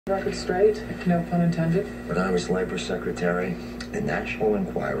Record straight, no pun intended. When I was labor secretary, the National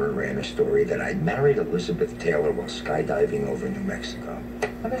Enquirer ran a story that I'd married Elizabeth Taylor while skydiving over New Mexico.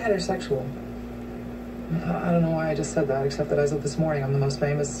 I'm a heterosexual. I don't know why I just said that, except that as of this morning, I'm the most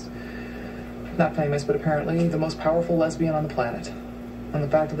famous, not famous, but apparently the most powerful lesbian on the planet. And the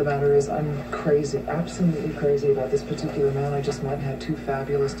fact of the matter is, I'm crazy, absolutely crazy about this particular man I just met and had 2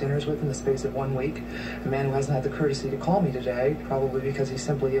 fabulous dinners with in the space of 1 week. A man who hasn't had the courtesy to call me today, probably because he's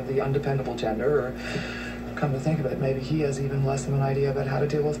simply of the undependable gender, or come to think of it, maybe he has even less of an idea about how to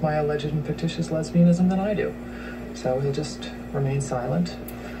deal with my alleged and fictitious lesbianism than I do. So he'll just remain silent,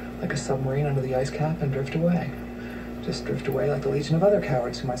 like a submarine under the ice cap, and drift away. Just drift away like the legion of other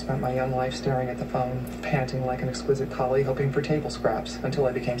cowards whom I spent my young life staring at the phone, panting like an exquisite collie, hoping for table scraps, until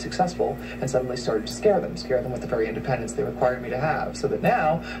I became successful and suddenly started to scare them with the very independence they required me to have, so that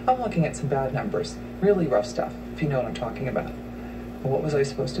now I'm looking at some bad numbers. Really rough stuff, if you know what I'm talking about. But what was I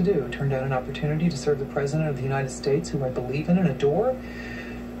supposed to do? Turn down an opportunity to serve the President of the United States, who I believe in and adore?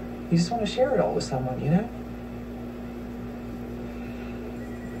 You just want to share it all with someone, you know?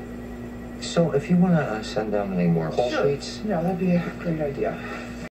 So if you want to send down any more whole sheets... Yeah, that'd be a great idea.